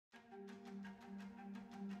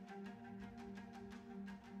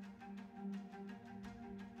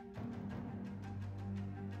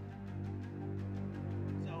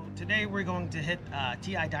Today we're going to hit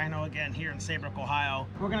TI dyno again here in Saybrook, Ohio.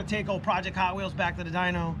 We're going to take old Project Hot Wheels back to the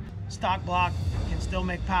dyno. Stock block can still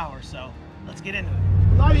make power, so let's get into it.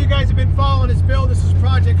 A lot of you guys have been following this build. This is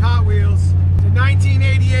Project Hot Wheels. It's a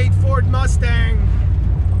 1988 Ford Mustang.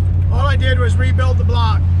 All I did was rebuild the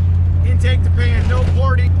block. Intake to pan, no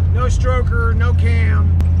porting, no stroker, no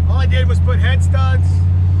cam. All I did was put head studs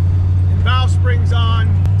and valve springs on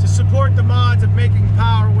to support the mods of making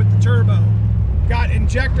power with the turbo. Got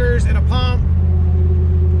injectors and a pump.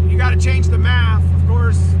 You got to change the math, of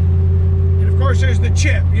course. And of course there's the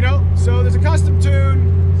chip, you know? So there's a custom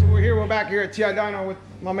tune. So we're back here at TI Dyno with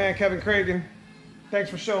my man Kevin Cragen. Thanks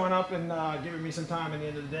for showing up and giving me some time at the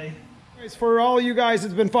end of the day. Anyways, for all you guys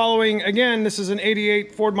that's been following, again, this is an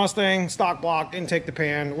 88 Ford Mustang stock block intake to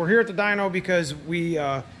pan. We're here at the dyno because we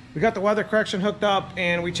got the weather correction hooked up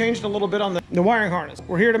and we changed a little bit on the wiring harness.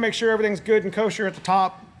 We're here to make sure everything's good and kosher at the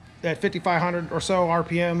top at 5,500 or so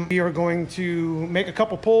RPM. We are going to make a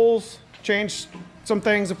couple pulls, change some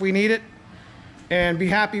things if we need it, and be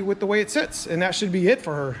happy with the way it sits. And that should be it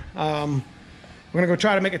for her. We're gonna go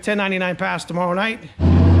try to make a 1099 pass tomorrow night.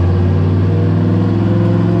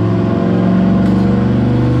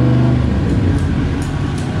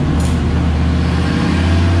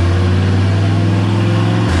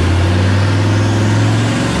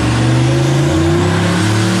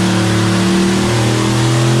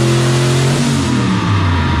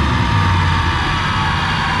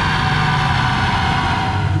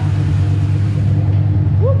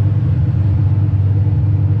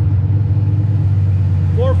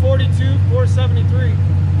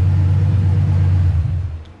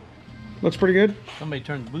 Looks pretty good. Somebody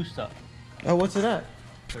turned the boost up. Oh, what's it at?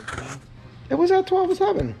 13. It was at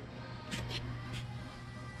 12.7.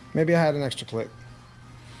 Maybe I had an extra click.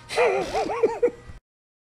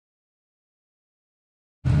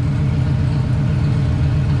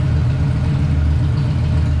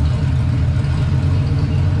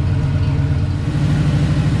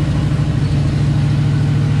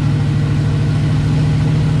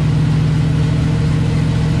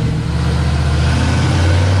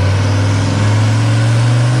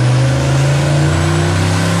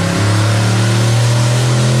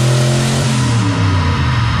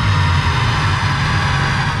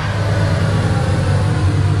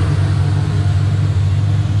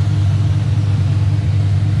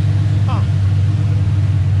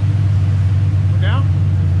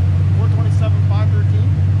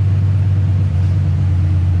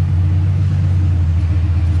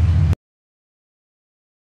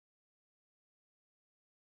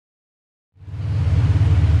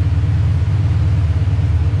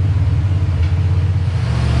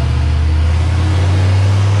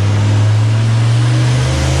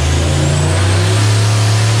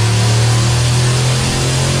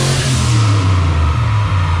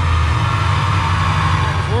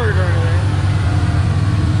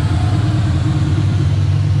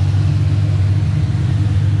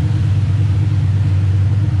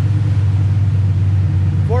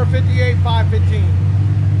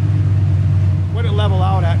 What did it level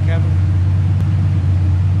out at, Kevin?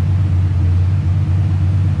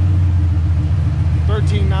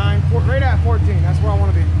 13.9, right at 14. That's where I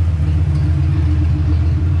want to be.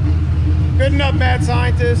 Good enough, mad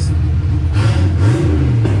scientist.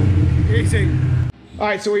 Easy. All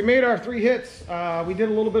right, so we made our 3 hits. We did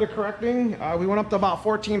a little bit of correcting. We went up to about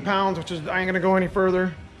 14 pounds, which is, I ain't gonna go any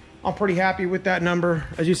further. I'm pretty happy with that number.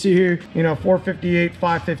 As you see here, you know, 458,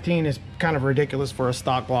 515 is kind of ridiculous for a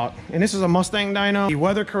stock block. And this is a Mustang dyno. The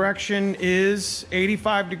weather correction is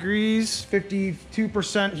 85 degrees,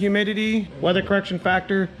 52% humidity. Weather correction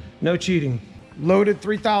factor, no cheating. Loaded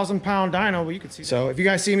 3,000 pound dyno, well, you can see. So if you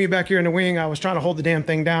guys see me back here in the wing, I was trying to hold the damn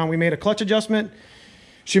thing down. We made a clutch adjustment.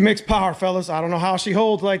 She makes power, fellas. I don't know how she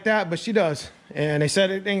holds like that, but she does. And they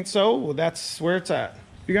said it ain't so, well, that's where it's at.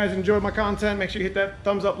 If you guys enjoyed my content, make sure you hit that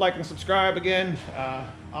thumbs up, like, and subscribe again. I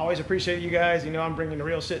always appreciate you guys. You know I'm bringing the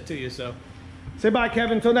real shit to you. So say bye,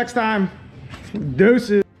 Kevin. Until next time.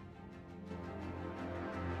 Deuces.